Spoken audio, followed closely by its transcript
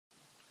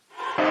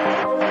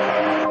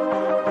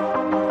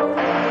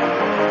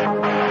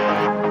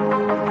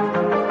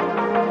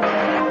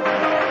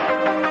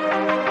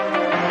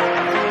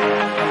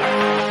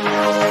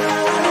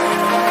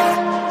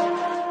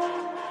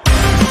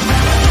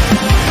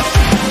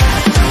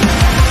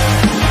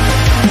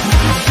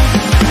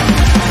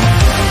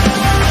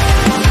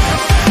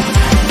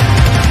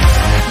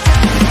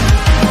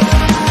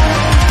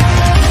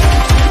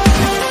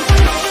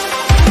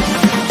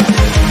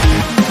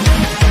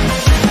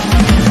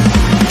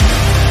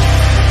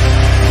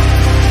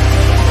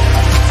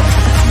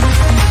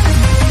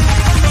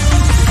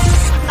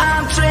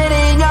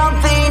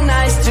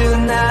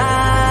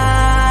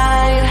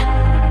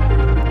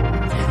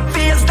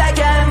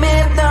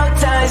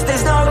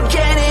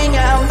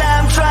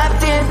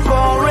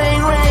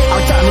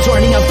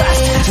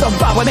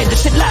I made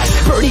this shit last.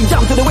 Burning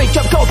down to the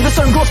wake-up call, to the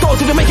sun grows cold,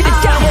 to the making it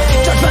down.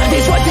 Judgment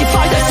is what they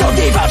find, that's so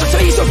deep out, just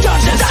to ease your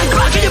conscience. I'm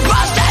cracking your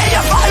bust,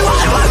 you find what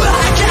I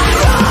can't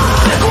run.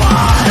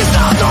 It's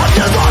not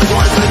just one,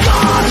 what's the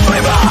gun,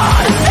 free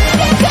run.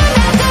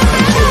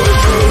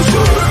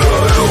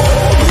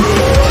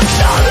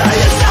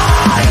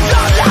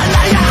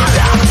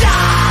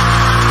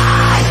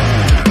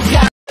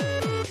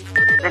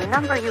 The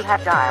number you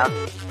have dialed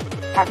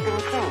has been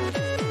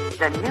changed.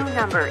 The new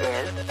number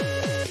is,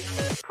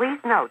 please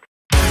note.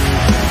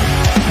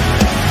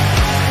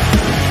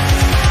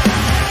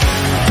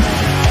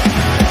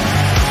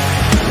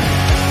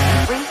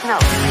 Please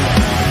note.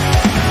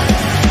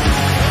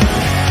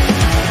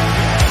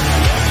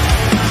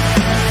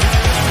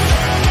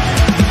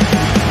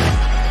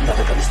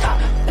 Never gonna stop,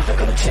 never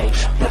gonna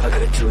change, never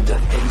gonna do the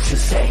things you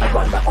say. I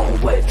run my own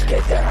way to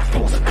get there.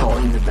 Pulls are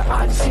calling and the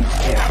eyes seem to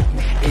care.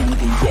 In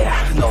the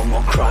air, no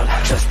more crowd,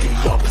 just the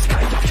opposite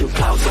kind of few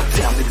clouds. So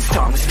tell me this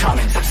time is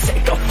coming, for the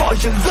sake of all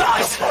your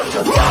lies. Why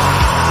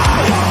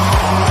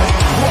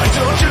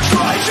don't you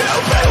try to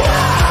be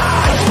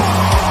wise?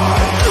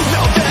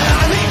 Now that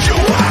I need you,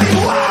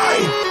 why?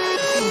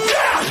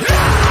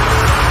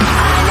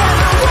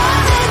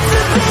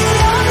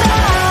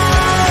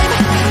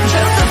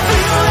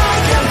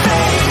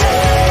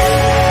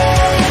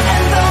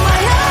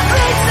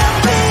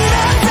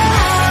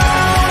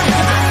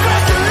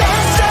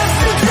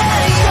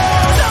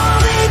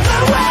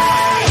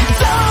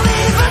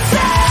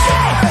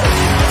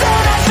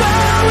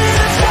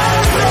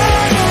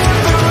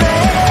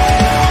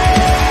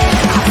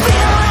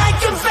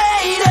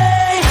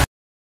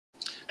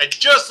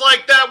 Just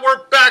like that,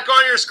 we're back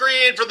on your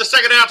screen for the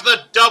second half of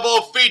the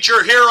double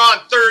feature here on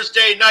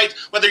Thursday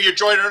nights. Whether you're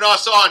joining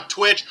us on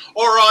Twitch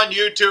or on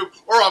YouTube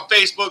or on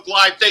Facebook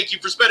Live, thank you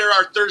for spending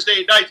our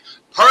Thursday nights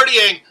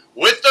partying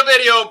with the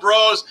video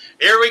bros.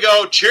 Here we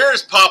go.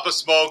 Cheers, Papa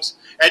Smokes.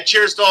 And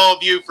cheers to all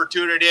of you for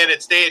tuning in and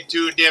staying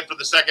tuned in for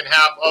the second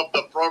half of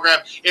the program.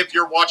 If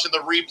you're watching the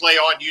replay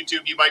on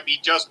YouTube, you might be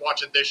just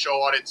watching this show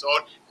on its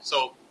own.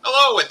 So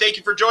hello, and thank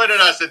you for joining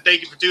us, and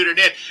thank you for tuning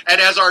in. And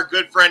as our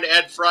good friend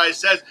Ed Fry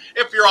says,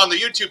 if you're on the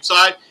YouTube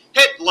side,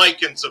 hit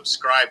like and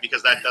subscribe,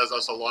 because that does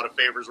us a lot of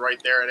favors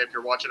right there. And if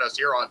you're watching us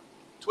here on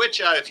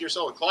Twitch, if you're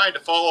so inclined to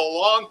follow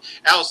along,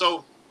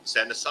 also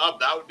send a sub.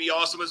 That would be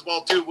awesome as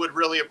well, too. Would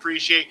really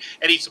appreciate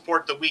any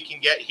support that we can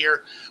get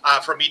here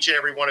from each and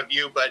every one of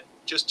you. But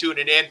just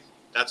tuning in,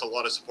 that's a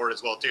lot of support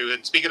as well, too.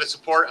 And speaking of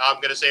support, I'm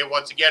going to say it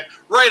once again,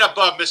 right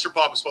above Mr.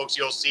 Papa Smokes,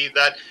 you'll see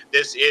that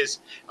this is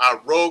a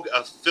Rogue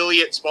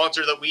affiliate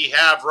sponsor that we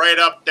have right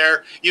up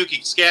there. You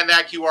can scan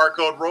that QR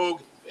code,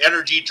 Rogue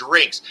Energy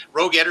Drinks.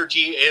 Rogue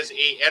Energy is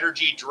a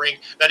energy drink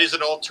that is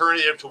an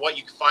alternative to what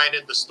you can find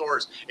in the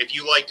stores. If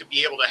you like to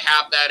be able to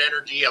have that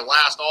energy and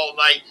last all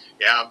night,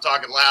 yeah, I'm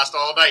talking last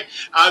all night.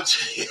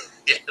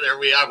 Yeah,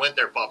 I went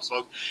there, Pop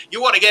Smoke.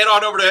 You want to get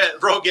on over to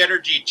Rogue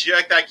Energy,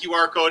 check that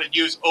QR code and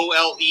use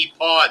OLE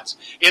Pods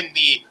in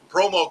the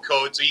promo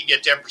code so you can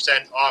get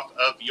 10% off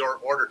of your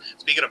order.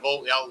 Speaking of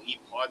OLE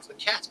Pods, the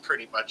cat's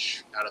pretty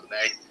much out of the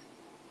bag.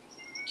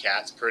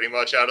 Cat's pretty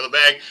much out of the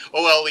bag.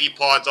 OLE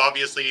Pods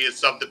obviously is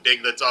something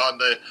big that's on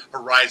the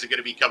horizon, going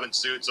to be coming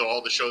soon. So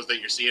all the shows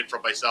that you're seeing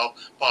from myself,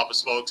 Papa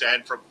Smokes,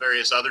 and from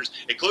various others,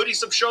 including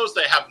some shows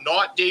that have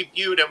not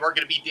debuted and we're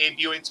going to be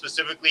debuting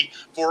specifically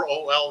for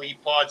OLE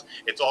Pods.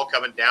 It's all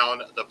coming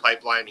down the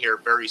pipeline here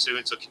very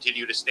soon. So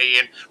continue to stay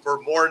in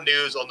for more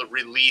news on the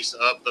release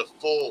of the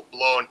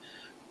full-blown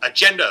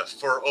agenda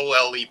for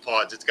OLE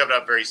Pods. It's coming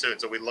up very soon.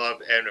 So we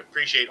love and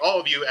appreciate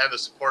all of you and the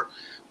support.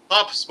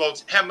 Papa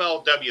Smokes,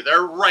 MLW,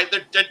 they're right.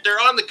 They're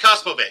on the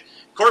cusp of it.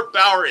 Court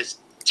Bauer is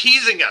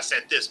teasing us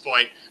at this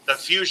point. The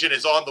fusion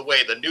is on the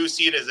way. The new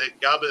scene is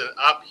coming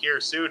up here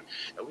soon.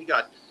 And we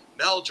got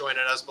Mel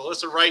joining us.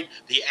 Melissa Wright,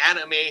 the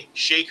anime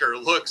shaker,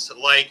 looks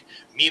like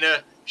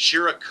Mina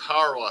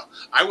Shirakawa.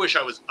 I wish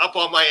I was up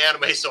on my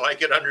anime so I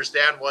could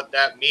understand what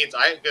that means.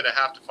 I'm going to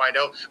have to find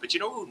out. But you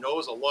know who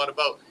knows a lot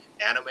about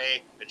anime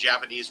and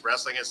Japanese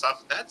wrestling and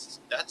stuff? That's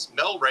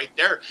Mel right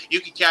there.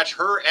 You can catch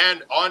her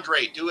and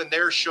Andre doing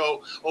their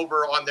show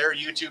over on their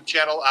YouTube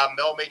channel.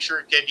 Mel, make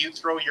sure, can you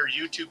throw your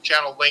YouTube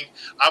channel link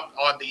up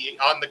on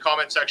the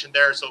comment section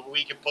there so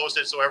we can post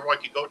it so everyone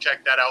can go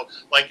check that out,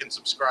 like and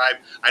subscribe.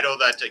 I know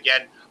that,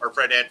 again, our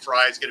friend Ed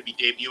Fry is going to be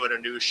debuting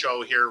a new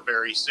show here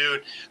very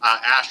soon.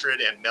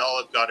 Astrid and Mel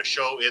have got a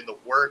show in the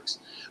works.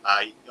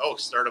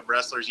 Stardom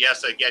Wrestlers.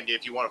 Yes, again,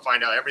 if you want to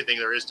find out everything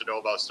there is to know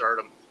about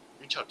Stardom,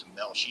 reach out to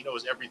Mel. She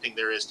knows everything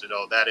there is to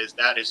know. That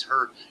is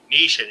her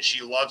niche, and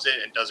she loves it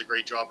and does a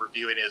great job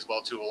reviewing it as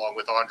well, too, along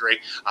with Andre.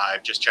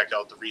 I've just checked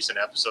out the recent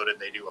episode, and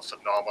they do a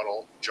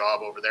phenomenal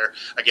job over there.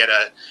 Again,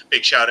 a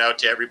big shout-out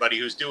to everybody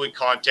who's doing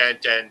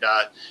content and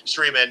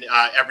streaming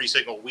every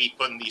single week,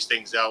 putting these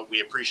things out.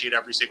 We appreciate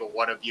every single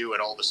one of you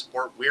and all the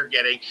support we're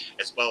getting,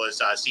 as well as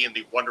seeing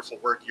the wonderful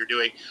work you're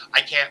doing.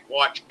 I can't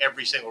watch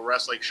every single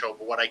wrestling show,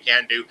 but what I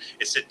can do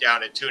is sit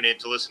down and tune in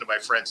to listen to my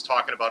friends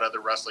talking about other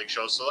wrestling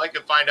shows so I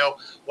can find out out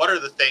what are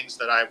the things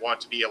that I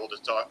want to be able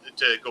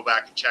to go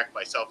back and check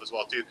myself as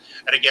well too.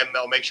 And again,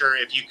 Mel, make sure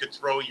if you could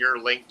throw your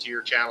link to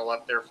your channel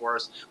up there for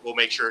us, we'll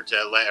make sure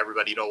to let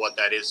everybody know what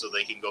that is so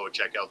they can go and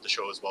check out the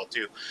show as well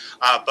too.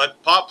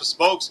 But Papa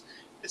Smokes,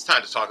 it's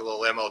time to talk a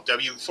little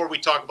MLW. Before we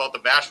talk about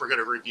the match we're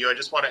going to review, I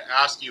just want to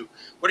ask you,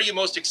 what are you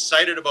most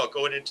excited about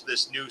going into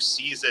this new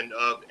season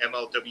of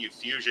MLW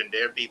Fusion?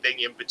 Anything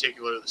in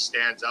particular that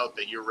stands out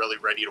that you're really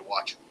ready to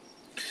watch?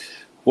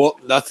 Well,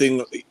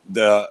 nothing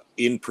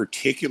in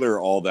particular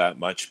all that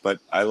much, but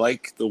I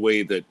like the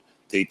way that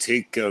they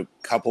take a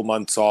couple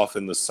months off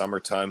in the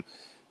summertime,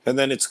 and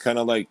then it's kind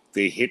of like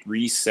they hit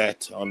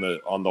reset on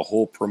the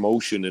whole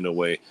promotion in a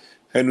way.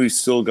 And we've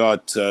still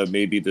got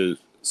maybe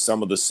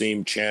some of the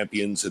same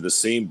champions or the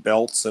same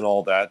belts and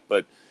all that,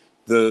 but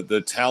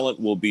the talent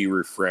will be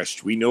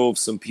refreshed. We know of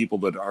some people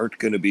that aren't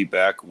going to be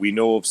back. We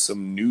know of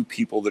some new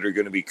people that are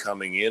going to be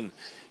coming in,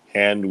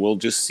 and we'll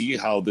just see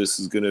how this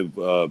is going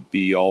to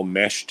be all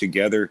meshed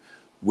together.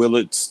 Will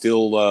it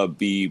still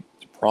be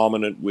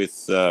prominent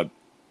with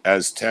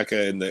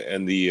Azteca and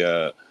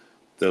the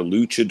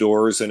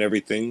luchadors and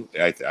everything?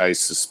 I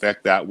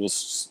suspect that will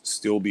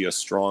still be a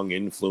strong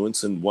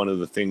influence, and one of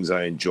the things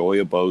I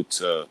enjoy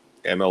about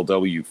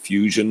MLW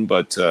Fusion.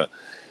 But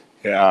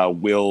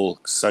will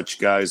such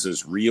guys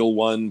as Real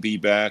One be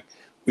back?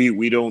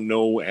 We don't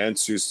know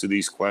answers to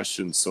these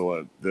questions,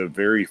 so the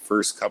very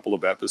first couple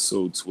of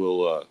episodes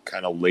will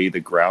kind of lay the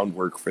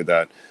groundwork for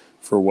that,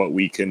 for what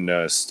we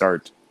can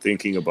start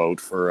thinking about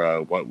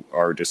for what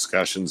our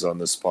discussions on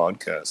this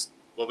podcast.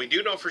 Well, we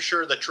do know for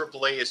sure that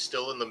AAA is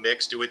still in the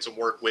mix doing some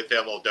work with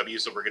MLW,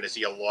 so we're going to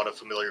see a lot of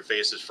familiar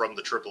faces from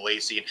the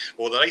AAA scene.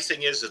 Well, the nice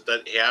thing is that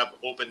they have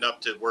opened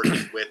up to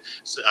working with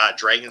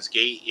Dragon's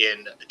Gate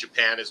in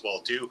Japan as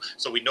well, too.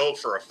 So we know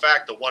for a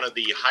fact that one of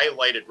the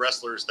highlighted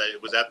wrestlers that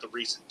was at the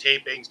recent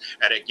tapings,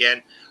 and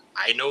again,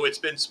 I know it's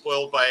been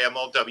spoiled by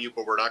MLW,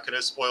 but we're not going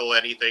to spoil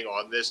anything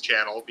on this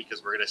channel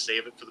because we're going to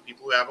save it for the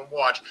people who haven't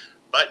watched.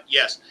 But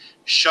yes,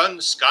 Shun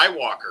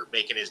Skywalker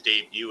making his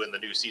debut in the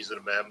new season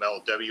of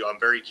MLW. I'm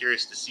very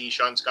curious to see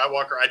Shun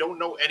Skywalker. I don't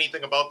know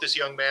anything about this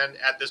young man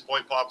at this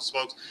point, Papa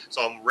Smokes,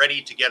 so I'm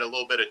ready to get a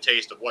little bit of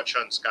taste of what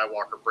Shun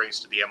Skywalker brings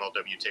to the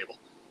MLW table.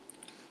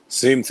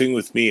 Same thing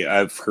with me.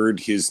 I've heard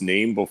his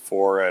name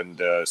before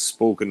and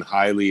spoken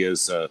highly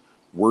as a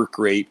work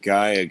rate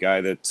guy, a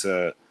guy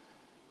that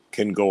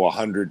can go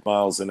 100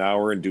 miles an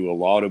hour and do a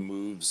lot of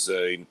moves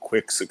in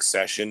quick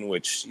succession,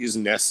 which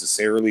isn't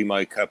necessarily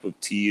my cup of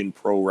tea in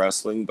pro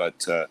wrestling,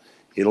 but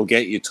it'll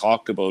get you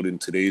talked about in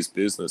today's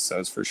business,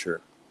 that's for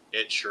sure.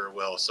 It sure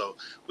will. So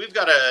we've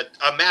got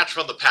a match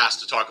from the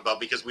past to talk about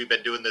because we've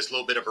been doing this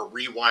little bit of a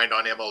rewind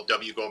on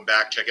MLW, going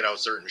back, checking out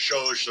certain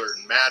shows,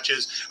 certain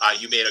matches.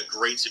 You made a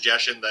great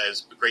suggestion that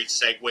is a great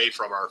segue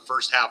from our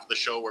first half of the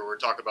show where we're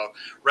talking about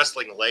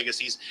wrestling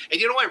legacies.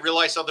 And you know, I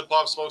realized something,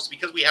 Pop Smokes,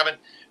 because we haven't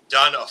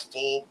done a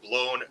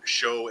full-blown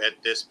show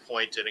at this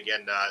point. And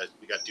again,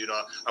 we got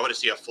I want to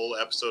see a full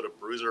episode of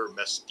Bruiser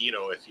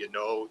Mestino. If you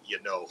know,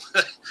 you know.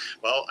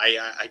 Well,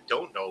 I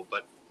don't know,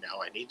 but now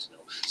I need to know.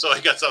 So I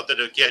got something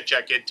to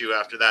check into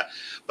after that.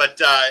 But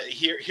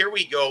here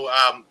we go.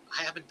 I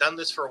haven't done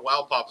this for a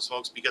while, Papa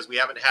Smokes, because we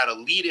haven't had a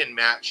lead-in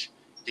match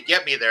to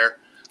get me there.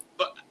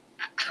 But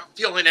I'm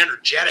feeling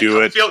energetic.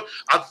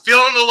 I'm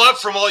feeling the love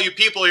from all you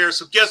people here.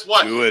 So guess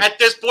what? At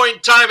this point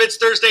in time, it's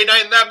Thursday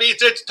night, and that means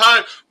it's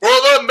time for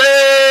the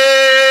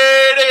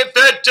main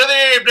event of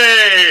the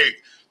evening.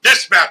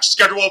 This match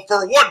scheduled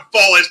for one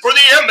fall is for the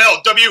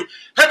MLW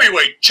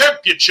Heavyweight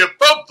Championship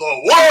of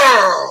the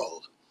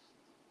World.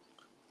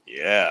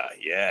 Yeah.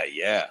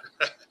 I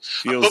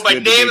put my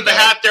name in the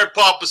hat there,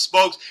 Papa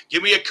Smokes.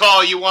 Give me a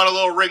call. You want a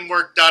little ring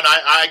work done?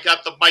 I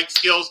got the mic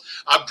skills.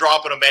 I'm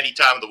dropping them any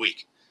time of the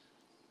week.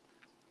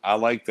 I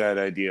like that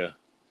idea.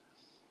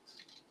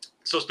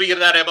 So speaking of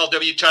that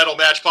MLW title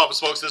match, Papa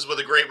Smokes, this was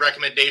a great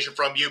recommendation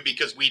from you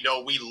because we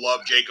know we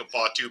love Jacob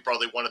Fatu,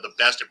 probably one of the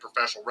best in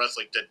professional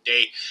wrestling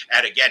today.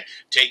 And again,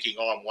 taking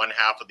on one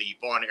half of the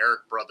Von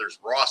Erich brothers,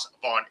 Ross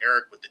Von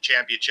Erich, with the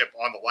championship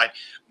on the line.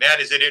 Man,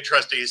 is it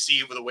interesting to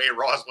see the way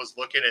Ross was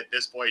looking at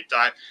this point in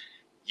time.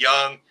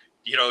 Young,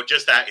 you know,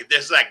 just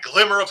there's that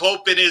glimmer of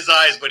hope in his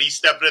eyes, but he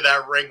stepped into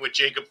that ring with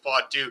Jacob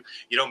Fatu.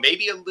 You know,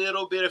 maybe a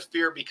little bit of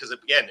fear because,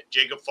 again,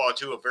 Jacob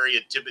Fatu, a very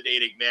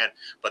intimidating man,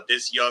 but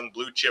this young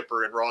blue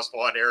chipper and Ross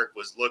Von Erich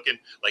was looking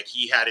like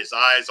he had his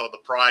eyes on the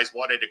prize,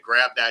 wanted to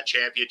grab that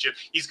championship.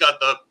 He's got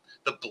the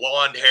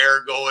blonde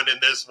hair going in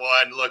this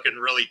one, looking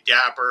really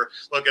dapper,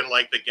 looking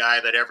like the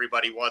guy that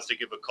everybody wants to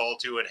give a call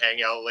to and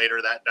hang out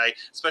later that night,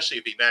 especially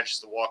if he manages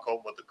to walk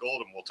home with the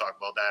gold, and we'll talk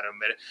about that in a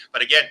minute.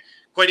 But again,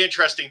 quite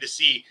interesting to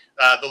see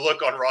the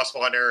look on Ross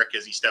Von Erich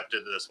as he stepped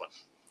into this one.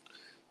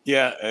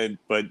 Yeah,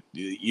 but,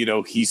 you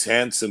know, he's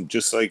handsome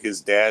just like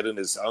his dad and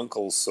his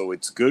uncles, so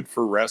it's good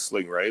for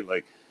wrestling, right?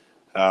 Like,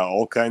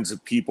 all kinds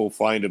of people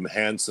find him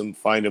handsome,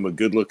 find him a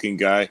good-looking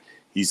guy.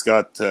 He's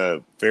got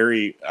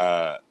very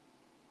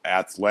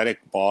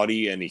athletic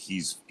body, and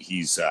he's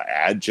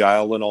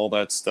agile and all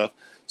that stuff.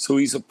 So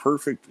he's a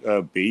perfect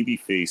baby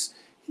face.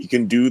 He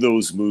can do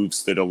those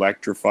moves that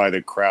electrify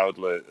the crowd,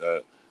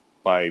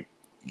 by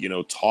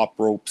top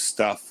rope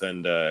stuff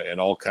and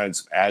all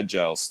kinds of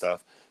agile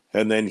stuff.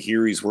 And then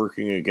here he's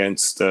working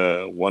against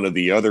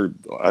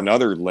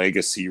another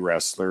legacy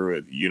wrestler.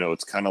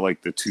 It's kind of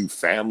like the two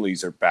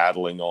families are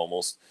battling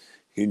almost.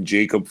 In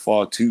Jacob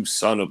Fatu,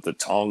 son of the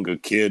Tonga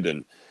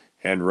Kid,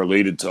 and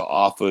related to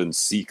Afa and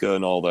Sika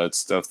and all that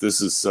stuff.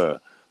 This is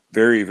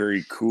very,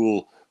 very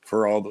cool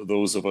for all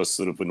those of us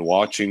that have been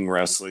watching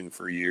wrestling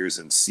for years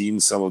and seen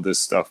some of this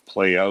stuff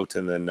play out.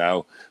 And then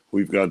now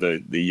we've got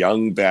the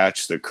young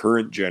batch, the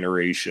current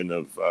generation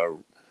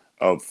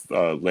of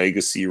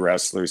legacy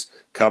wrestlers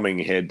coming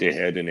head to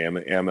head in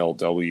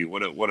MLW.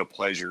 What a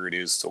pleasure it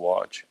is to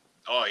watch.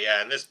 Oh,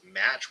 yeah, and this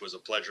match was a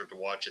pleasure to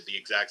watch at the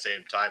exact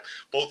same time.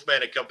 Both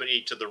men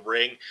accompanied to the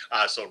ring.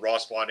 So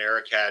Ross Von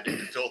Erich had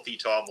Filthy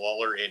Tom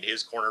Lawler in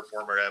his corner,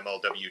 former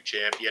MLW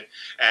champion.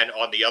 And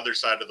on the other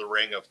side of the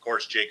ring, of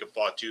course, Jacob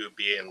Fatu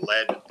being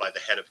led by the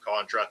head of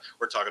Contra.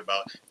 We're talking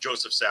about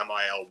Joseph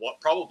Samael,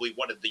 probably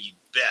one of the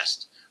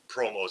best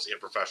promos in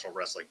professional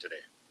wrestling today.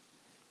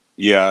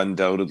 Yeah,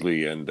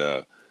 undoubtedly. And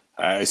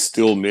I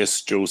still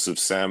miss Joseph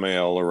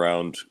Samael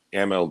around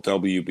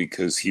MLW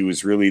because he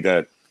was really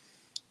that,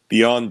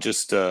 beyond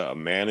just a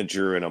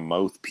manager and a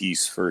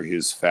mouthpiece for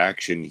his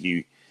faction,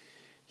 he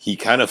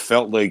kind of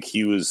felt like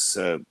he was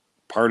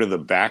part of the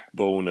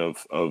backbone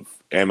of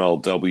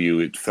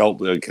MLW. It felt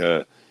like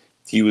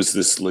he was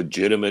this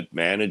legitimate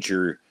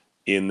manager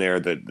in there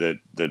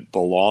that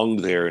belonged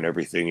there and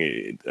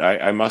everything.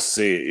 I must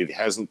say it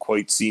hasn't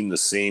quite seemed the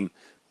same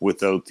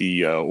without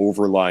the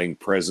overlying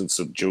presence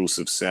of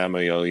Joseph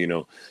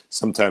Samael,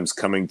 sometimes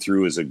coming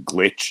through as a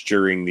glitch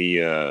during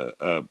the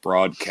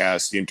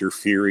broadcast,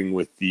 interfering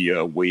with the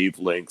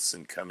wavelengths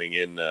and coming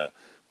in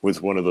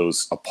with one of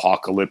those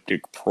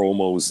apocalyptic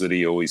promos that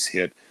he always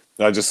hit.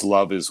 I just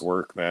love his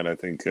work, man. I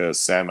think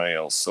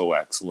Samael's so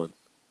excellent.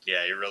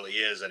 Yeah, he really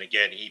is. And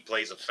again, he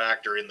plays a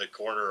factor in the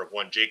corner of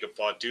one Jacob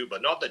Fatu,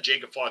 but not that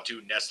Jacob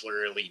Fatu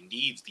necessarily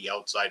needs the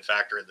outside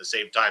factor at the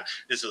same time.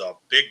 This is a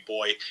big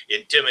boy,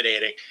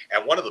 intimidating,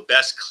 and one of the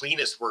best,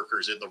 cleanest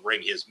workers in the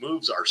ring. His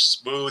moves are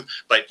smooth,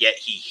 but yet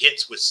he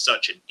hits with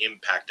such an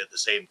impact at the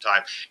same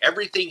time.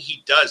 Everything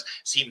he does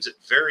seems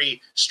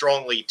very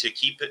strongly to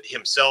keep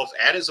himself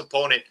and his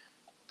opponent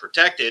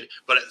protected,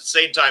 but at the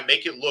same time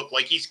make it look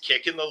like he's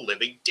kicking the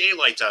living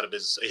daylights out of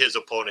his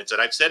opponents. And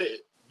I've said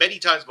it many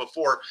times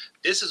before,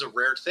 this is a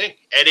rare thing,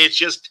 and it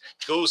just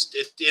goes.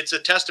 It's a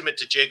testament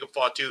to Jacob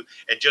Fatu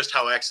and just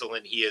how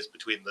excellent he is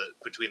between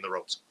the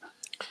ropes.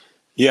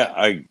 Yeah,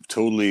 I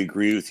totally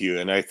agree with you,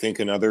 and I think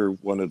another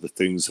one of the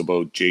things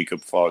about Jacob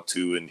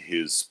Fatu and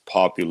his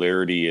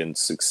popularity and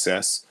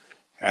success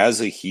as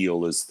a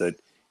heel is that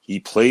he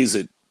plays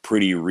it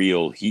pretty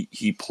real.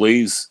 He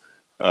plays,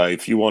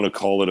 if you want to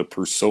call it a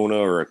persona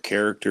or a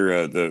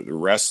character, the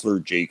wrestler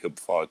Jacob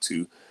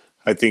Fatu,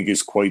 I think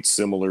is quite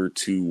similar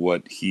to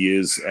what he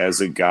is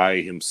as a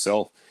guy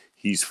himself.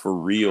 He's for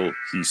real.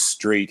 He's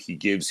straight. He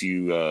gives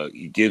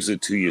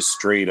it to you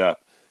straight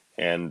up.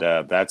 And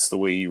that's the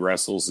way he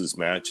wrestles his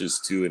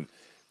matches too. And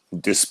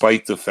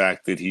despite the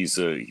fact that he's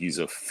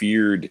a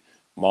feared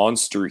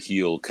monster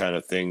heel kind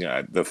of thing,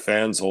 the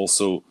fans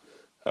also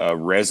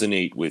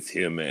resonate with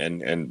him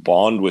and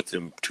bond with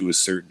him to a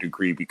certain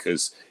degree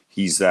because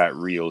he's that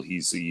real.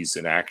 He's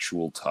an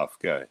actual tough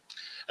guy.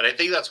 And I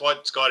think that's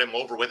what's got him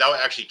over without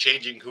actually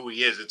changing who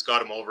he is. It's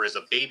got him over as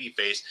a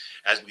babyface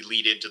as we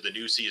lead into the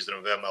new season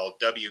of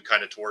MLW,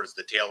 kind of towards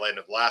the tail end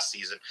of last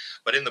season.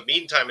 But in the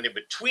meantime and in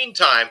between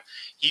time,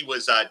 he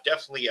was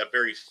definitely a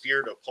very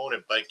feared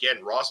opponent. But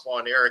again, Ross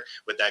Von Erich,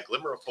 with that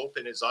glimmer of hope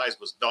in his eyes,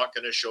 was not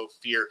going to show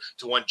fear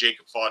to one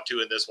Jacob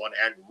Fatu in this one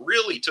and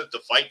really took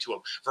the fight to him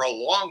for a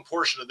long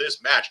portion of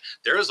this match.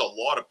 There is a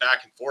lot of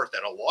back and forth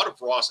and a lot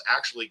of Ross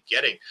actually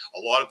getting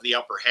a lot of the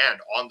upper hand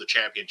on the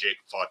champion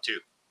Jacob Fatu.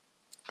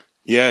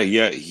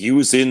 Yeah, he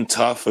was in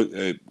tough,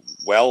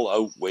 well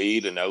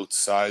outweighed and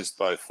outsized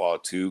by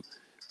Fatu.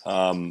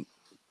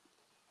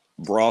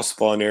 Ross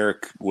Von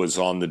Erich was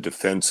on the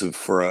defensive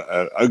for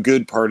a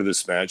good part of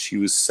this match. He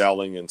was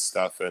selling and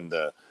stuff, and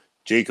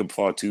Jacob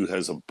Fatu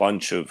has a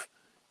bunch of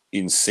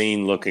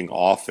insane-looking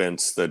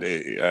offense that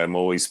I'm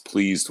always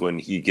pleased when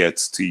he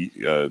gets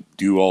to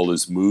do all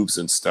his moves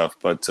and stuff.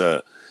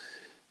 But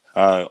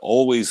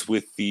always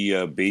with the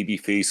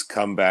babyface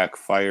comeback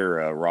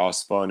fire,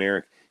 Ross Von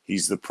Erich.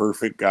 He's the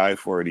perfect guy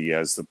for it. He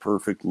has the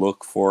perfect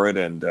look for it.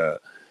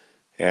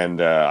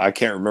 And I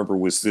can't remember,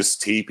 was this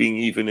taping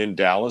even in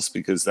Dallas?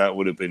 Because that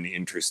would have been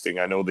interesting.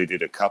 I know they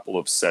did a couple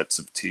of sets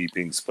of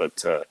tapings,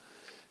 but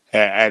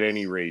at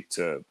any rate,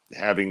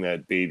 having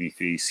that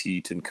babyface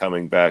heat and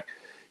coming back,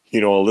 a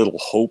little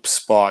hope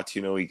spot,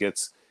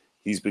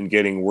 he's been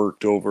getting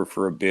worked over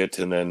for a bit,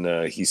 and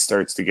then he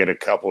starts to get a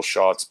couple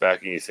shots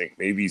back, and you think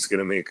maybe he's going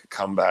to make a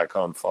comeback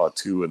on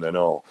Fatu, and then,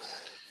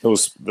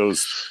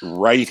 those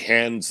right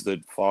hands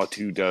that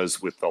Fatu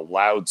does with the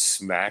loud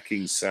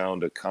smacking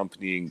sound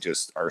accompanying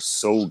just are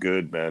so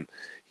good, man.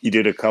 He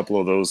did a couple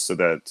of those to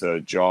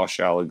that Josh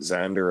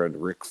Alexander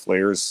and Ric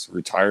Flair's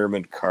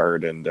retirement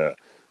card, and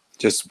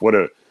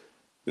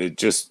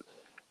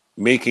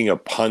making a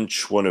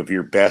punch one of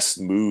your best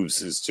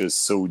moves is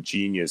just so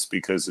genius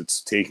because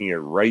it's taking it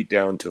right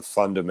down to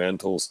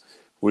fundamentals.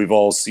 We've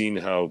all seen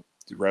how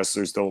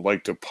wrestlers don't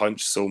like to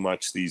punch so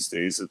much these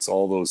days. It's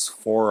all those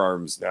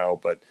forearms now,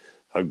 but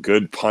a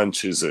good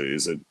punch is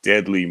a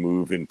deadly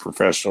move in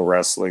professional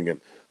wrestling,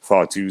 and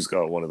Fatu's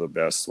got one of the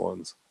best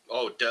ones.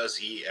 Oh, does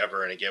he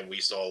ever? And again, we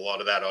saw a lot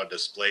of that on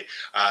display.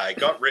 I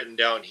got written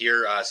down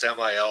here,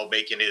 Samael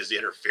making his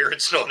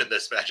interference known in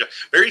this matchup.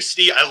 Very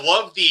steep. I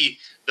love the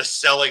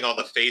selling on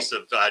the face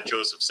of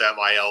Joseph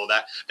Samael.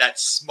 That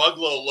smug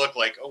little look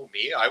like, oh,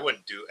 me? I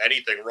wouldn't do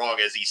anything wrong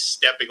as he's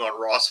stepping on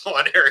Ross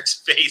Von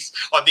Erich's face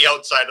on the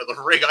outside of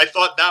the ring. I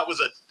thought that was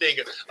a thing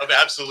of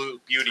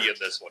absolute beauty in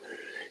this one.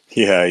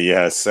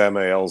 Yeah.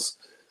 Samael's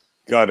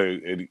got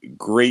a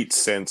great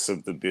sense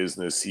of the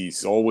business.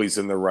 He's always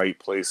in the right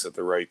place at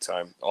the right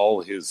time.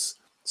 All his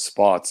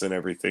spots and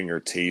everything are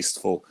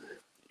tasteful.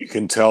 You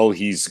can tell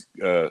he's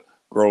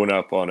grown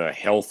up on a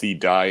healthy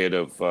diet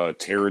of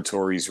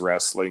territories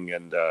wrestling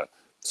and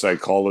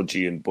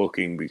psychology and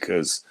booking,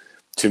 because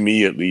to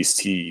me at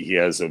least he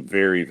has a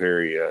very,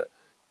 very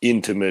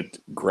intimate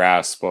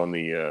grasp on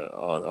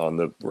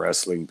the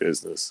wrestling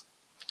business.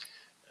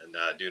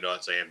 Do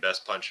not say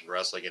best punch in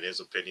wrestling, in his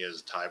opinion,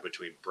 is a tie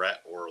between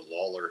Brett or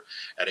Lawler.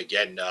 And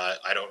again,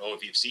 I don't know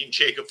if you've seen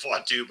Jacob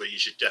Fatu, but you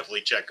should definitely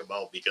check him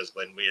out, because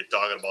when we are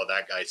talking about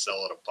that guy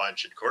selling a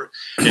punch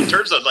in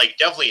terms of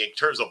definitely in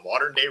terms of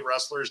modern day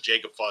wrestlers,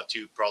 Jacob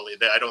Fatu probably,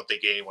 I don't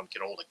think anyone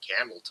can hold a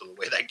candle to the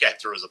way that guy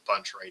throws a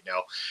punch right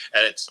now.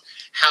 And it's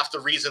half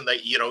the reason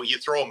that, you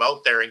throw him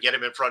out there and get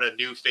him in front of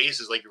new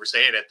faces, like you were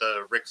saying at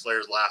the Ric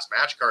Flair's last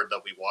match card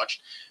that we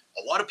watched.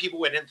 A lot of people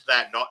went into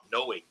that not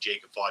knowing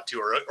Jacob Fatu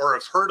or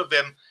have heard of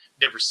him,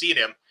 never seen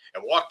him,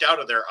 and walked out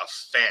of there a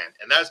fan.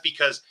 And that's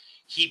because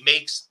he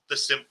makes the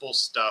simple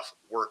stuff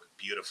work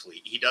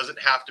beautifully. He doesn't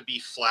have to be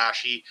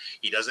flashy.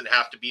 He doesn't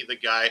have to be the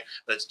guy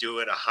that's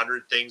doing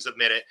 100 things a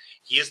minute.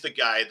 He is the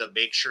guy that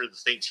makes sure the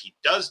things he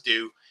does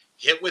do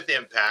hit with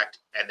impact,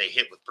 and they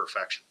hit with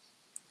perfection.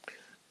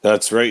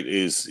 That's right.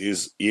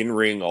 His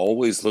in-ring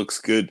always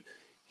looks good.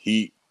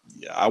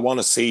 I want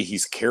to say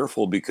he's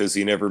careful because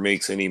he never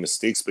makes any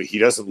mistakes, but he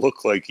doesn't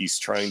look like he's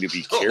trying to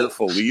be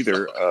careful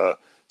either.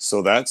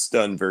 So that's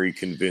done very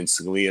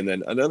convincingly. And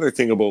then another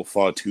thing about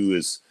Fatu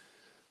is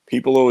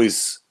people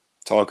always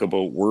talk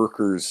about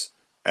workers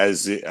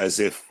as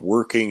if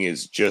working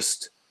is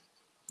just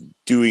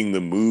doing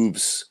the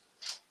moves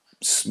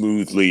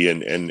smoothly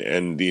and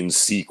in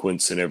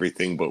sequence and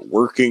everything, but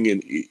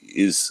working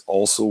is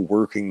also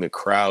working the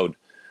crowd.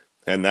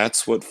 And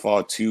that's what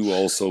Fatu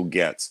also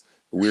gets.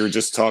 We were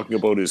just talking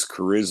about his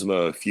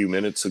charisma a few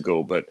minutes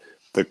ago, but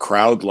the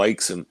crowd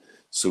likes him.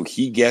 So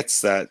he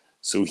gets that.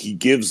 So he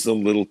gives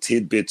them little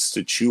tidbits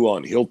to chew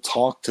on. He'll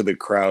talk to the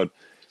crowd,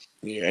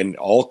 and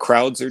all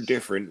crowds are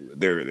different.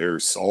 They're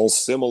all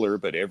similar,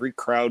 but every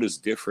crowd is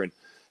different.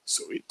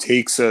 So it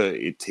takes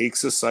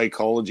a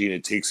psychology, and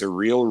it takes a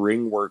real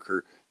ring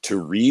worker to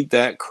read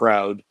that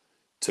crowd,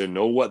 to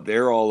know what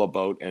they're all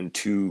about, and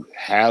to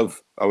have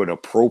an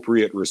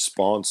appropriate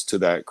response to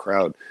that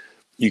crowd.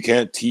 You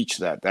can't teach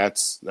that.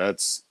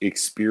 That's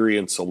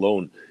experience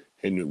alone.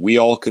 And we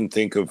all can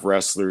think of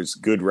wrestlers,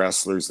 good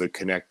wrestlers that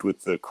connect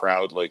with the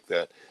crowd like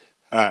that.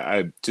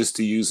 Just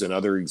to use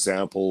another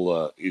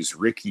example is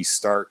Ricky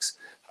Starks.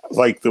 I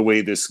like the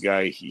way this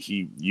guy,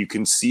 you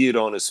can see it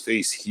on his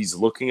face. He's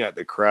looking at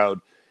the crowd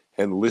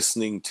and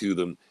listening to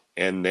them.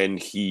 And then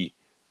he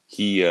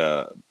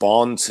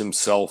bonds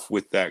himself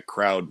with that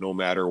crowd no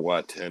matter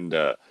what. And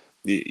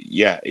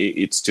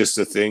it's just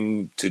a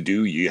thing to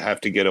do. You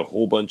have to get a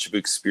whole bunch of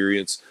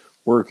experience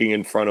working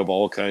in front of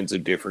all kinds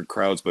of different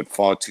crowds, but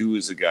Fatu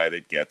is a guy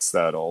that gets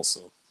that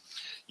also.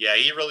 Yeah,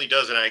 he really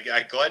does, and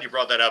I'm glad you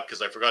brought that up,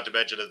 because I forgot to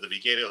mention at the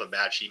beginning of the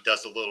match, he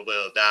does a little bit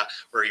of that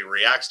where he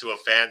reacts to a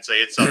fan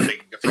saying something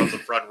from the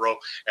front row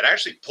and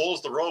actually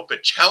pulls the rope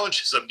and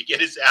challenges him to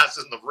get his ass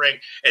in the ring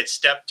and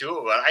step to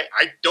him.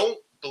 I don't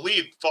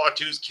believe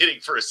Fatu's kidding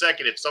for a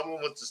second. If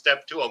someone wants to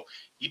step to him,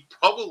 he'd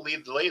probably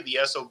lay the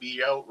SOB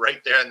out right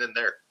there and then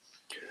there.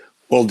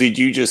 Well, did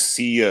you just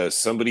see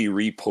somebody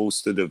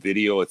reposted a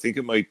video? I think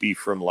it might be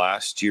from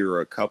last year or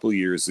a couple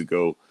years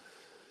ago.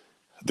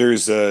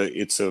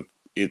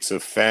 It's a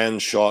fan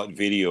shot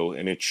video,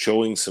 and it's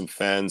showing some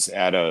fans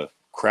at a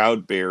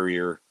crowd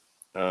barrier,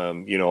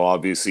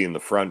 obviously in the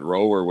front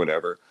row or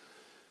whatever.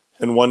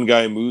 And one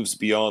guy moves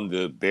beyond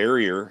the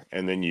barrier,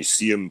 and then you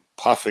see him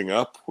puffing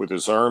up with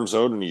his arms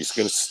out, and he's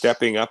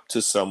stepping up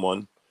to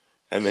someone.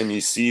 And then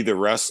you see the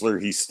wrestler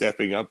he's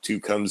stepping up to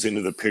comes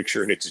into the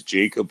picture, and it's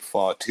Jacob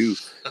Fatu.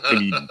 And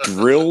he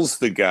drills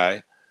the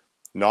guy,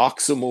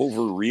 knocks him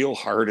over real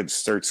hard, and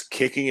starts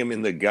kicking him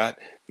in the gut.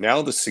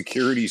 Now the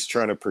security's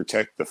trying to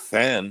protect the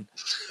fan.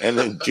 And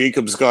then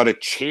Jacob's got a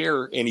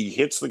chair, and he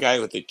hits the guy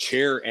with the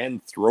chair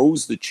and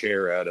throws the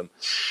chair at him.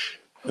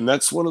 And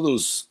that's one of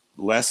those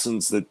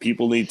lessons that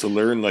people need to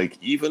learn. Like,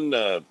 even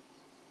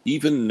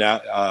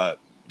now,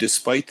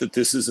 despite that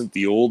this isn't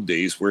the old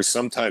days where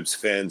sometimes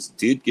fans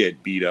did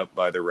get beat up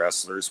by the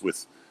wrestlers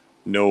with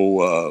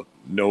no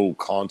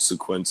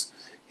consequence,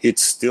 It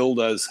still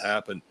does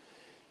happen.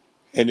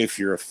 And if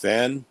you're a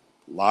fan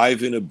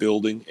live in a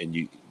building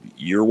and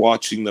you're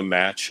watching the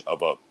match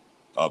of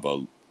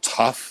a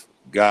tough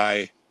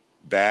guy,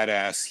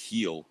 badass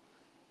heel,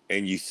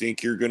 and you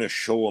think you're going to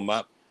show him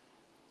up,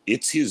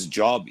 it's his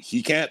job.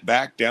 He can't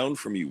back down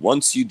from you.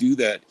 Once you do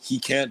that, he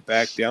can't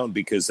back down,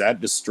 because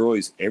that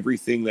destroys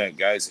everything that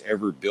guy's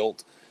ever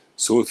built.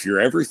 So if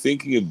you're ever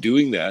thinking of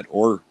doing that,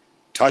 or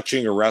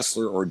touching a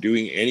wrestler, or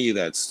doing any of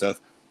that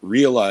stuff,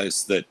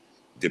 realize that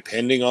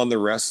depending on the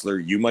wrestler,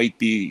 you might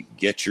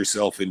get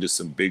yourself into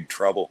some big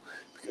trouble,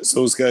 because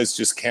those guys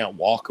just can't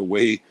walk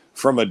away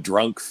from a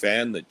drunk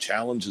fan that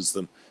challenges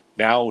them.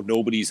 Now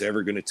nobody's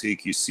ever going to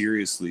take you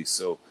seriously.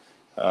 So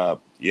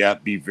yeah,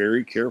 be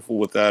very careful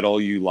with that,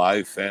 all you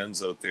live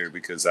fans out there,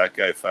 because that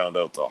guy found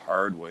out the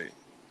hard way.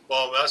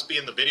 Well, us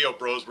being the video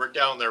bros, we're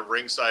down there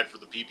ringside for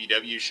the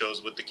PPW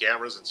shows with the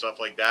cameras and stuff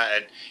like that.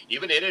 And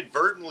even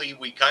inadvertently,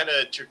 we kind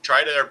of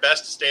tried our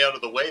best to stay out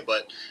of the way.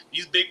 But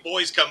these big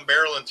boys come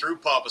barreling through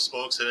Papa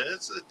Smokes, and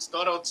it's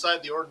not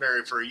outside the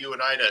ordinary for you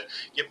and I to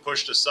get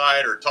pushed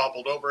aside or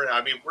toppled over.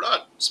 I mean, we're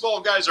not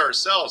small guys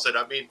ourselves. And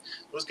I mean,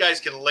 those guys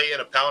can lay in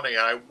a pounding.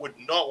 And I would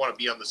not want to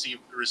be on the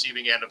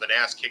receiving end of an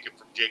ass kicking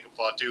from Jacob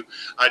Fatu.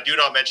 I do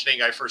not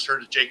mentioning I first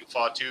heard of Jacob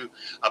Fatu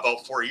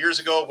about 4 years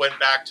ago. Went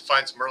back to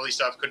find some early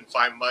stuff. Couldn't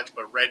find much,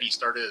 but read he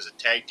started as a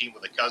tag team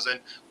with a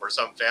cousin or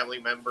some family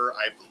member,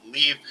 I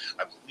believe,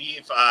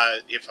 if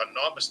I'm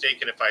not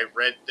mistaken, if I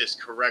read this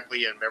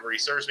correctly and memory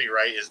serves me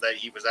right, is that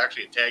he was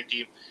actually a tag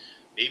team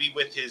maybe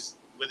with his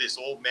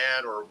old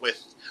man, or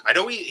with, I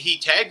know he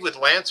tagged with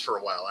Lance for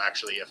a while,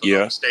 actually, if I'm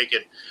not mistaken.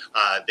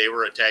 They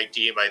were a tag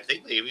team. I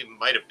think they even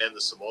might have been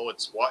the Samoan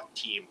SWAT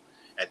team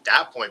at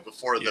that point,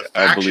 before the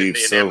faction in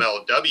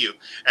MLW.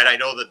 And I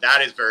know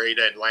that is varied,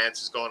 and Lance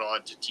has gone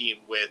on to team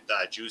with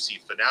Juicy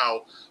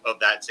Finau of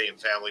that same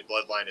family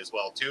bloodline as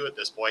well, too, at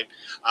this point,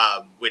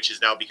 which has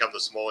now become the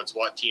Samoan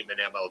SWAT team in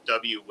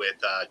MLW with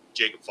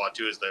Jacob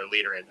Fatu as their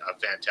leader, and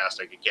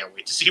fantastic. I can't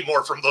wait to see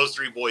more from those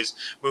three boys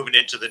moving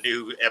into the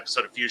new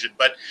episode of Fusion.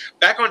 But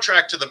back on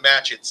track to the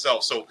match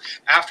itself. So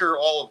after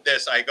all of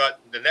this, I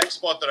got the next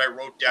spot that I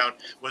wrote down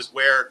was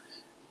where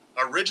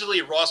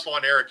originally Ross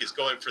Von Erich is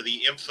going for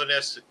the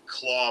infamous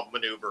claw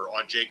maneuver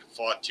on Jacob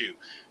Fatu.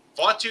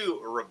 Fatu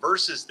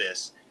reverses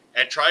this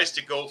and tries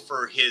to go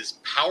for his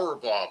power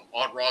bomb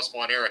on Ross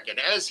Von Erich. And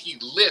as he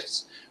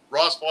lifts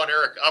Ross Von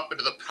Erich up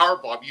into the power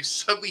bomb, you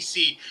suddenly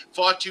see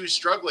Fatu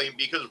struggling,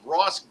 because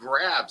Ross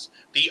grabs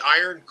the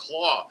iron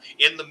claw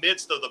in the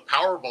midst of the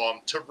power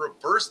bomb to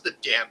reverse the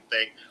damn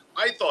thing.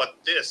 I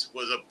thought this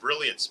was a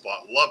brilliant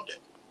spot. Loved it.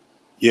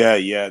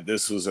 Yeah,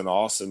 this was an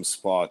awesome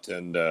spot,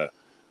 and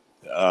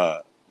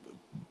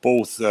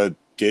both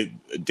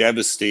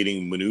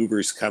devastating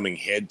maneuvers coming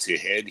head to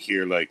head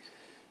here. Like,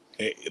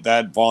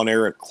 that Von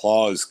Erich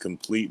claw is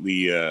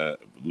completely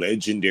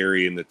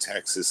legendary in the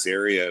Texas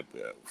area.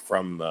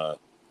 From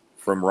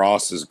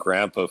Ross's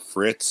grandpa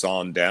Fritz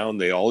on down,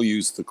 they all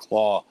used the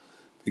claw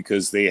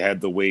because they had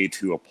the way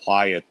to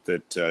apply it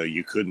that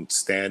you couldn't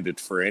stand it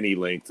for any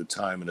length of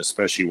time, and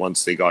especially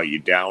once they got you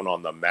down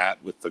on the mat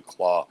with the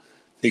claw,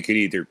 they could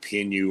either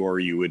pin you or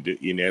you would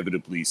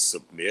inevitably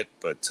submit.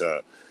 But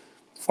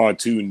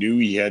Fatu knew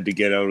he had to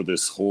get out of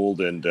this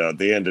hold, and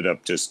they ended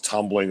up just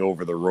tumbling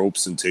over the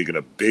ropes and taking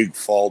a big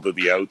fall to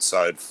the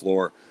outside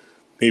floor,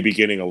 maybe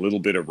getting a little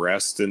bit of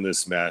rest in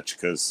this match,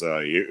 because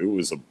it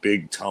was a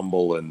big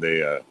tumble, and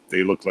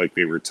they looked like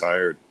they were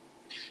tired.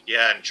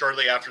 Yeah, and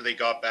shortly after they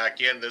got back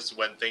in, this is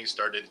when things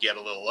started to get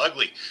a little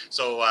ugly.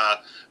 So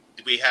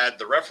we had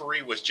the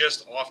referee was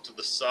just off to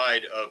the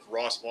side of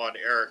Ross Von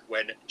Erich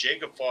when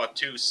Jacob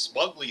Fatu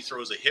smugly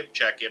throws a hip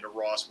check into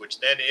Ross, which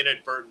then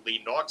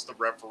inadvertently knocks the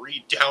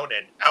referee down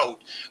and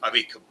out. I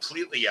mean,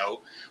 completely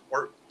out.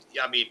 Or,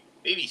 I mean,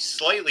 maybe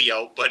slightly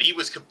out, but he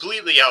was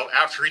completely out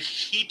after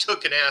he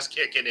took an ass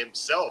kicking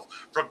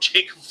himself from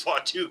Jacob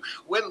Fatu.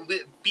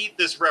 Beat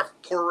this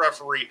poor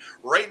referee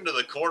right into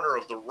the corner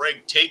of the ring,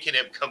 taking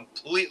him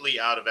completely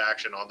out of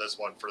action on this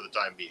one for the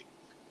time being.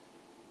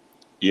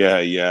 Yeah,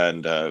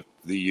 and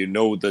you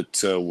know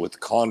that with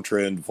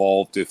Contra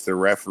involved, if the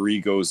referee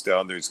goes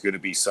down, there's going to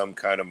be some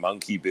kind of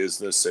monkey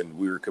business, and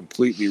we were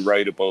completely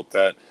right about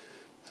that.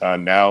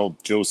 Now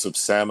Joseph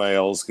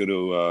Samael's going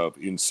to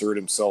insert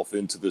himself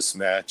into this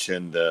match,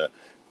 and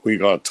we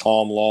got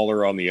Tom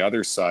Lawler on the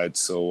other side,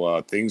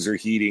 so things are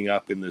heating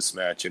up in this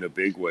match in a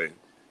big way.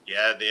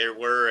 Yeah, they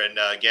were, and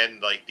again,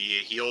 like, the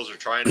heels are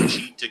trying to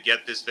cheat to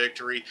get this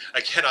victory.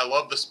 Again, I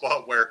love the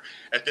spot where,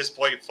 at this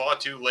point,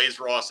 Fatu lays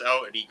Ross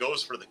out, and he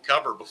goes for the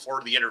cover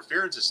before the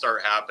interferences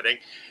start happening,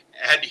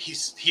 and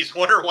he's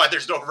wondering why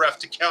there's no ref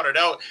to count it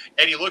out,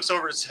 and he looks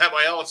over at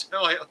Samael, and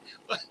Samael,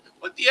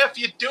 what the F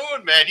you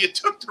doing, man? You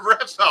took the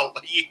ref out.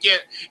 You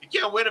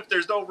can't win if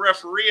there's no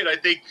referee. And I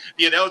think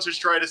the announcers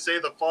trying to say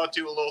that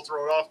Fatu a little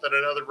thrown off that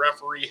another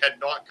referee had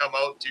not come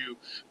out to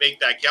make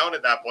that count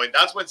at that point.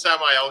 That's when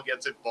Samael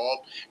gets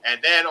involved.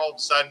 And then all of a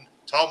sudden,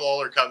 Tom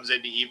Lawler comes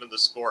in to even the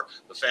score.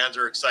 The fans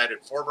are excited.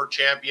 Former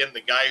champion, the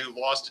guy who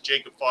lost to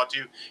Jacob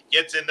Fatu,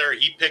 gets in there.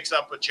 He picks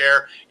up a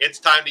chair. It's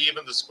time to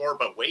even the score.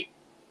 But wait,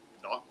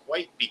 not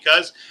quite,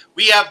 because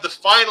we have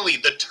finally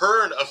the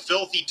turn of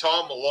Filthy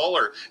Tom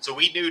Lawler. So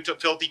we knew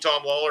Filthy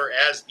Tom Lawler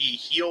as the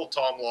heel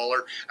Tom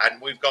Lawler,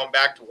 and we've gone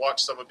back to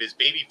watch some of his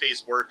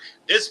babyface work.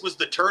 This was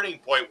the turning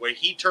point where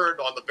he turned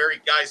on the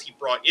very guys he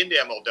brought into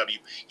MLW.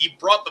 He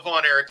brought the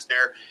Von Erichs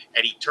there,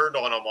 and he turned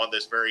on them on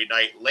this very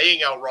night,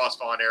 laying out Ross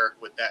Von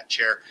Erich with that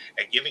chair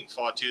and giving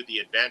Fatu the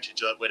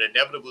advantage that would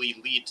inevitably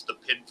lead to the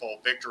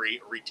pinfall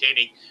victory,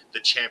 retaining the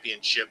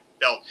championship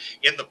belt.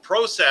 In the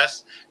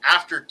process,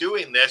 after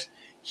doing this,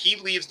 he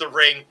leaves the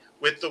ring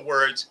with the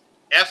words,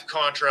 F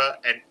Contra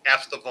and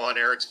F the Von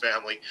Erichs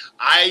family.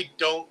 I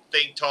don't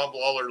think Tom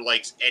Lawler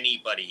likes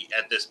anybody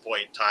at this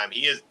point in time.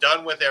 He is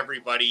done with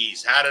everybody.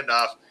 He's had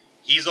enough.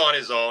 He's on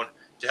his own.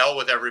 To hell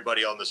with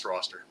everybody on this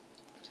roster.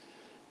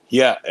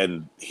 Yeah,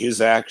 and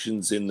his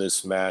actions in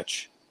this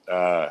match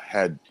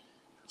had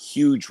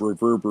huge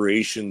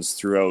reverberations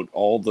throughout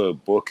all the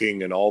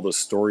booking and all the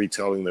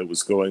storytelling that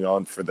was going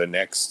on for the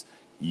next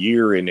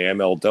year in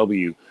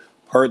MLW,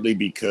 partly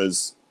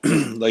because,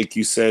 like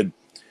you said,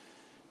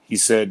 he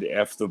said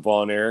F the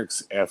Von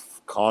Erichs,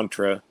 F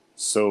Contra,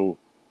 so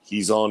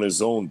he's on his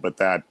own. But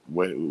that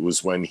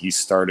was when he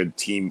started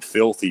Team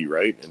Filthy,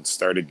 right, and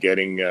started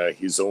getting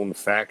his own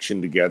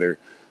faction together.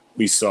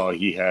 We saw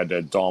he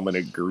had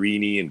Dominic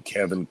Guarini and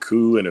Kevin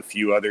Koo and a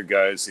few other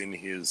guys in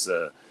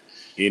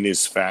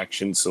his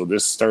faction. So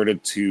this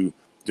started to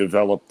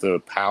develop the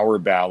power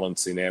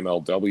balance in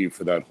MLW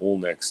for that whole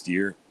next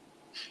year.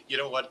 You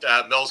know what,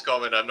 Mel's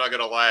comment, I'm not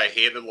going to lie, I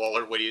hated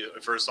Lawler when you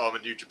first saw him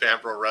in New Japan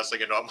Pro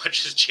Wrestling, and not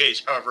much has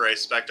changed. However, I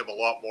respect him a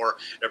lot more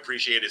and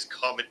appreciate his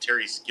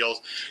commentary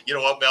skills. You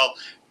know what, Mel?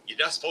 You're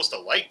not supposed to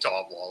like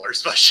Tom Lawler,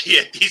 especially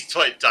at these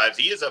times.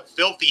 He is a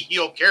filthy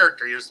heel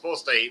character. You're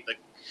supposed to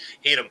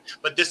hate him.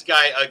 But this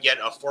guy, again,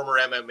 a former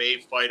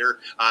MMA fighter,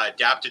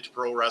 adapted to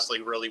pro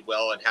wrestling really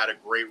well and had a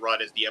great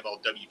run as the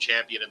MLW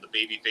champion in the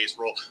babyface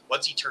role.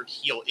 Once he turned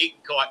heel, it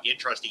got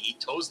interesting. He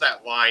toes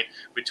that line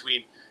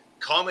between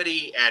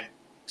comedy and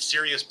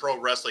serious pro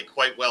wrestling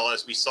quite well,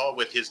 as we saw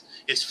with his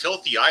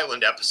Filthy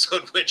Island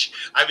episode, which,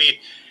 I mean,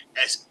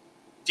 as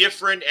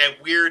different and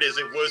weird as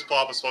it was,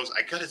 Papa Smokes,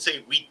 I gotta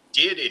say, we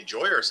did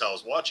enjoy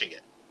ourselves watching it.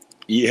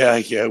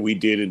 Yeah, we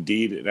did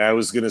indeed. And I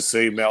was going to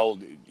say, Mel,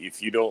 if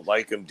you don't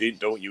like him,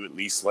 don't you at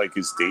least like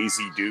his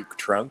Daisy Duke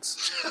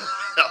trunks?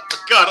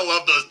 Gotta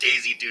love those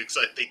Daisy Dukes.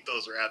 I think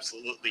those are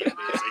absolutely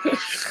amazing.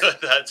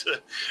 That's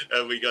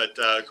we got,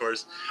 of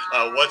course,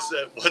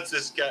 what's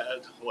this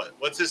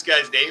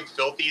guy's name?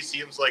 Filthy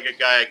seems like a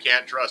guy I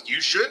can't trust. You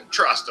shouldn't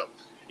trust him.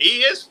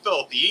 He is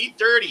filthy. He's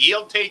dirty.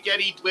 He'll take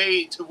any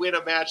way to win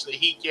a match that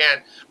he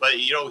can. But,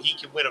 you know, he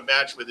can win a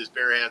match with his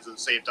bare hands at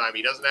the same time.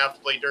 He doesn't have to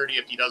play dirty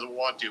if he doesn't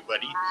want to. But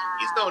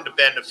he's known to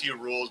bend a few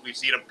rules. We've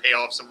seen him pay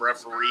off some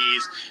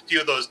referees, a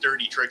few of those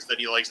dirty tricks that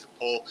he likes to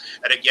pull.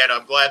 And, again,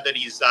 I'm glad that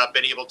he's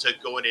been able to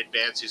go and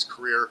advance his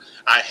career,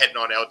 heading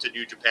on out to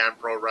New Japan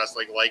Pro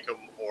Wrestling. Like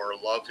him or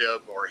love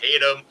him or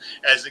hate him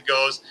as it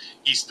goes,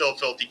 he's still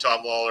Filthy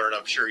Tom Lawler, and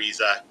I'm sure he's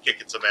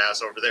kicking some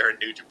ass over there in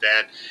New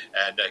Japan.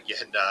 And,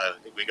 again,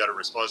 we got a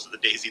response to the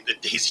Daisy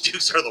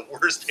Dukes are the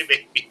worst. They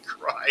make me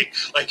cry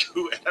like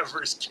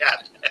whoever's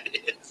cat that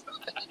is.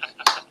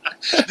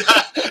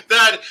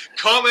 that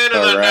comment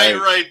of the night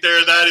right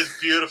there, that is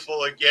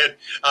beautiful. Again,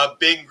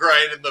 Bing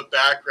crying in the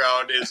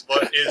background is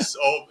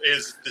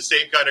the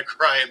same kind of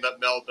crying that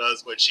Mel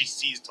does when she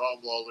sees Tom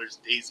Lawler's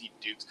Daisy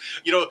Dukes.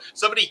 You know,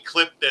 somebody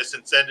clip this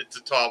and send it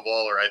to Tom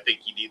Lawler. I think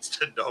he needs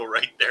to know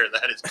right there.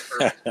 That is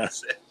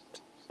perfect.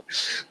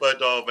 But,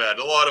 oh, man,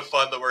 a lot of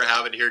fun that we're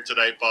having here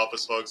tonight, Papa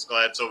Smokes.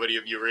 Glad so many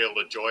of you were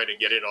able to join and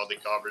get in on the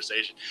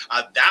conversation.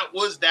 That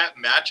was that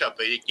matchup.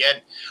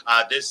 Again,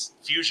 this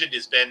Fusion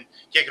has been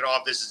kicking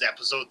off. This is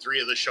episode 3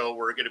 of the show.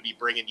 We're going to be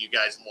bringing you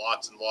guys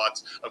lots and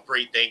lots of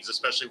great things,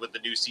 especially with the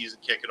new season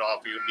kicking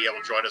off. You're going to be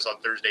able to join us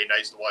on Thursday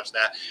nights to watch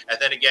that. And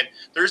then, again,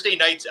 Thursday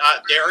nights,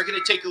 they are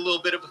going to take a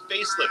little bit of a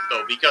facelift,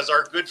 though, because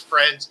our good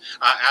friends,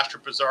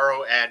 Astra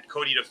Pizarro and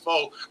Cody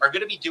Defoe, are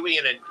going to be doing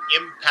an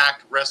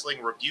Impact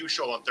Wrestling review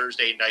show on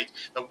Thursday nights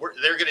that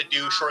they're going to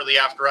do shortly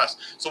after us.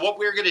 So what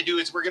we're going to do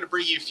is we're going to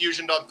bring you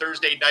Fusion on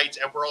Thursday nights,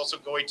 and we're also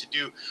going to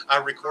do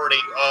a recording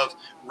of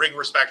Ring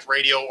Respect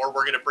Radio, or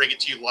we're going to bring it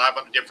to you live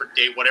on a different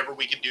day, whatever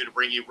we can do to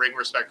bring you Ring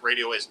Respect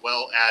Radio as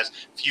well as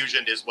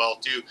Fusion as well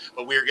too.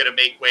 But we're going to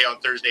make way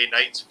on Thursday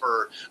nights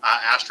for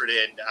Astrid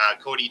and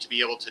Cody to be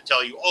able to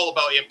tell you all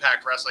about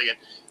Impact Wrestling. And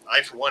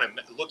I, for one, am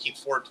looking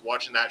forward to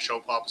watching that show,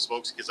 Papa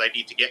Smokes, because I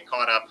need to get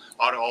caught up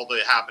on all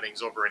the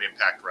happenings over in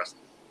Impact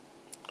Wrestling.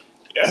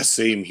 Yeah,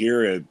 same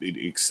here.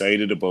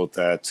 Excited about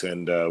that.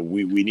 And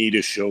we need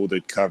a show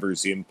that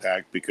covers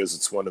Impact because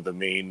it's one of the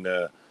main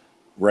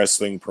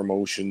wrestling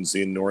promotions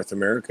in North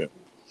America.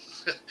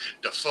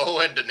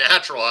 Defoe and the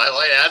Natural. I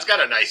like that. That's got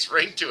a nice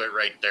ring to it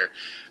right there.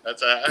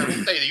 That's I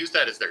hope they use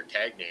that as their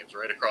tag names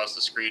right across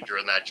the screen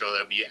during that show.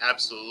 That'd be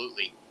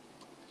absolutely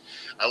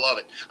I love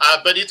it.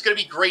 But it's going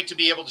to be great to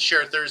be able to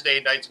share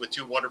Thursday nights with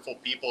two wonderful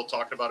people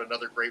talking about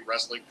another great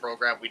wrestling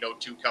program. We know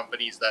two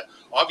companies that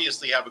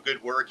obviously have a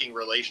good working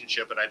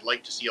relationship, and I'd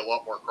like to see a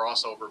lot more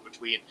crossover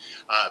between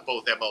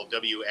both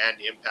MLW and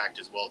Impact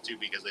as well, too,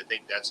 because I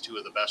think that's two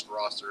of the best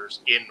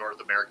rosters in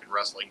North American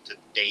wrestling to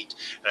date.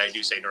 And I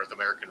do say North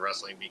American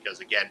wrestling because,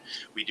 again,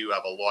 we do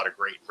have a lot of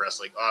great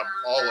wrestling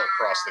all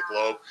across the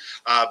globe.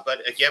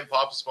 But again,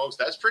 Papa Smokes,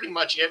 that's pretty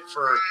much it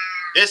for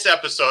this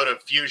episode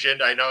of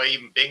Fusion. I know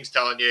even Bing's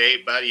telling you, hey,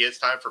 buddy, it's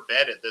time for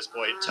bed at this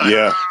point in time.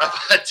 Yeah.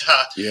 But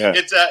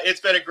it's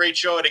been a great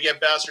show. And again,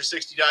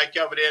 Bastard69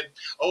 coming in.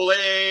 Ole,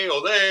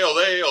 ole,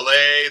 ole,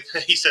 ole.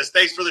 He says,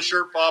 thanks for the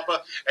shirt,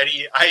 Papa. And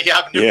I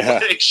have a new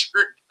wedding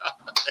shirt.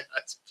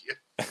 That's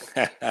beautiful.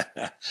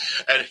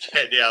 And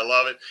again, I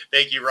love it.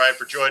 Thank you, Ryan,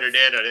 for joining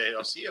in. And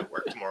I'll see you at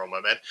work tomorrow,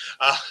 my man.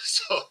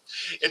 So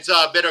it's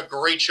been a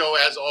great show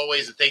as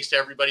always. And thanks to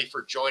everybody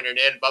for joining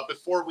in. But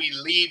before we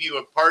leave you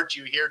and part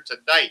you here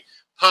tonight,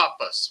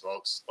 Papa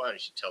Smokes, why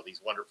don't you tell these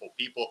wonderful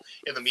people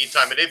in the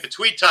meantime and in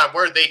between time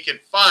where they can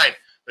find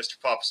Mr.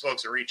 Papa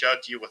Smokes and reach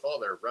out to you with all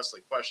their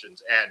wrestling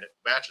questions and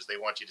matches they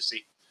want you to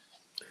see.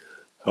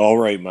 All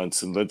right,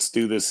 Munson, let's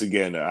do this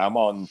again. I'm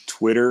on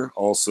Twitter,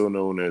 also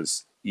known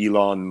as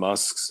Elon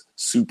Musk's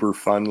Super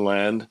Fun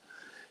Land,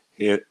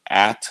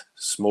 at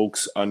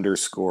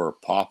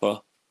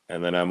Smokes_Papa.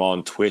 And then I'm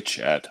on Twitch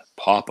at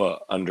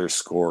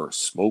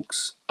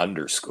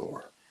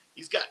Papa_Smokes_.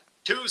 He's got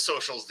two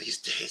socials these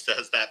days,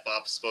 as that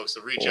Papa Smokes,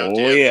 to reach out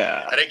to.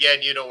 Yeah. And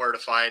again, you know where to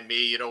find me.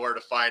 You know where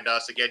to find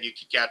us. Again, you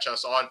can catch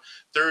us on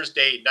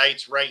Thursday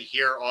nights right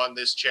here on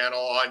this channel,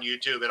 on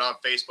YouTube, and on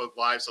Facebook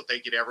Live. So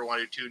thank you to everyone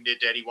who tuned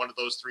into any one of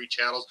those three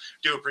channels.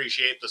 Do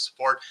appreciate the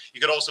support.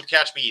 You can also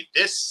catch me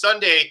this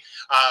Sunday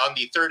on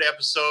the third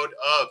episode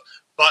of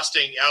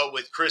Busting Out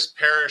with Chris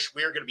Parrish.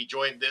 We are going to be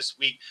joined this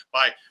week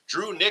by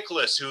Drew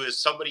Nicholas, who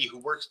is somebody who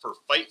works for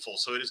Fightful.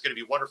 So it is going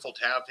to be wonderful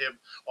to have him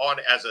on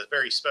as a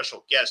very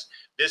special guest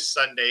this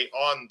Sunday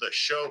on the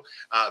show.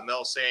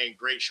 Mel saying,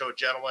 great show,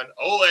 gentlemen.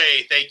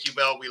 Ole, thank you,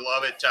 Mel. We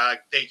love it.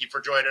 Thank you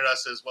for joining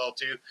us as well,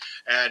 too.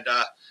 And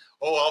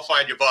I'll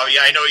find you, Bobby.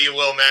 I know you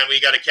will, man.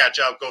 We got to catch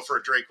up, go for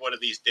a drink one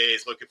of these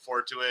days. Looking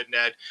forward to it. And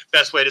Ed,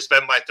 best way to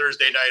spend my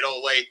Thursday night.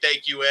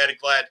 Thank you, Ed.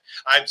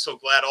 I'm so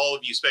glad all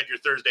of you spend your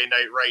Thursday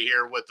night right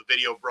here with the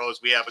Video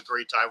Bros. We have a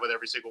great time with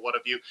every single one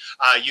of you.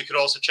 You can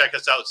also check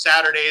us out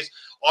Saturdays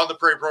on the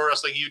Prairie Pro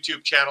Wrestling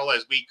YouTube channel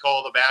as we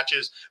call the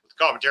matches with the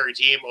commentary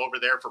team over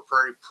there for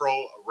Prairie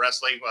Pro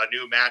Wrestling. A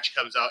new match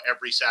comes out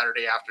every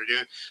Saturday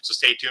afternoon, so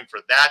stay tuned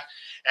for that.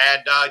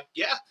 And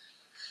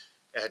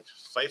and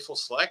Fightful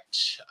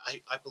Select,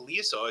 I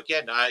believe so.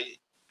 Again,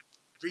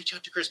 reach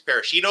out to Chris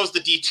Parrish. He knows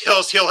the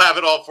details. He'll have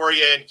it all for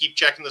you, and keep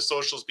checking the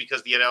socials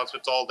because the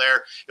announcement's all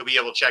there. You'll be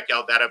able to check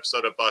out that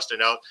episode of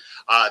Busting Out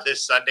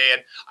this Sunday.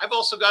 And I've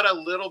also got a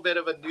little bit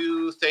of a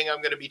new thing I'm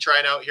going to be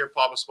trying out here,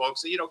 Papa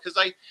Smokes. You know, because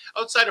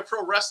outside of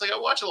pro wrestling, I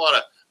watch a lot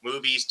of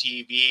movies,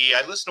 TV.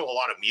 I listen to a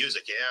lot of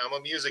music. Yeah, I'm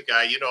a music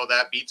guy. You know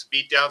that.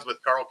 Beatdowns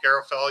with Carl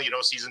Carafel. You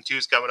know, season 2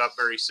 is coming up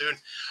very soon.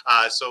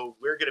 So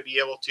we're going to be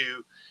able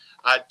to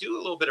do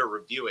a little bit of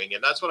reviewing,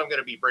 and that's what I'm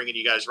going to be bringing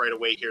you guys right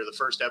away here. The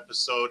first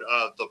episode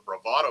of The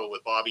Bravado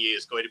with Bobby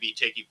is going to be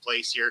taking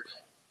place here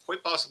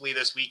quite possibly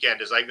this weekend,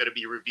 as I'm going to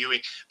be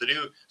reviewing the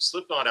new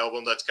Slipknot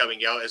album that's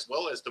coming out, as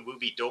well as the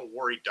movie Don't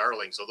Worry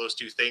Darling. So those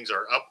two things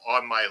are up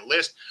on my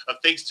list of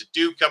things to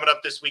do coming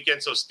up this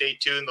weekend, so stay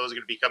tuned. Those are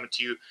going to be coming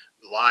to you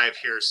live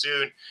here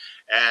soon.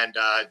 And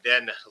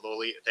then,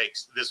 Loli,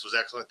 thanks. This was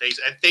excellent. Thanks.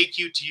 And thank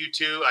you to you,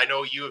 too. I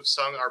know you have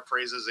sung our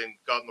praises and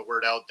gotten the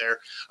word out there.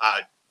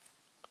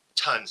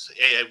 Tons.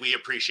 We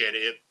appreciate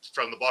it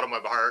from the bottom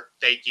of my heart.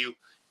 Thank you.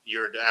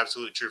 You're an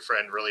absolute true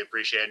friend. Really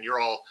appreciate it. And you're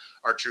all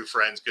our true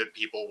friends, good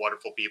people,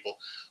 wonderful people.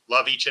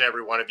 Love each and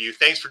every one of you.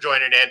 Thanks for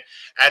joining in.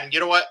 And you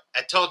know what?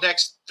 Until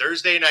next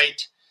Thursday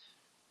night,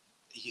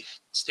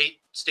 stay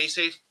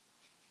safe.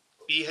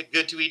 Be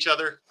good to each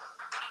other.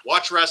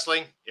 Watch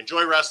wrestling.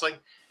 Enjoy wrestling.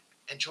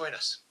 And join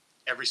us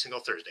every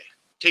single Thursday.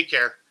 Take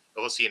care.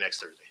 And we'll see you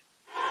next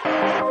Thursday.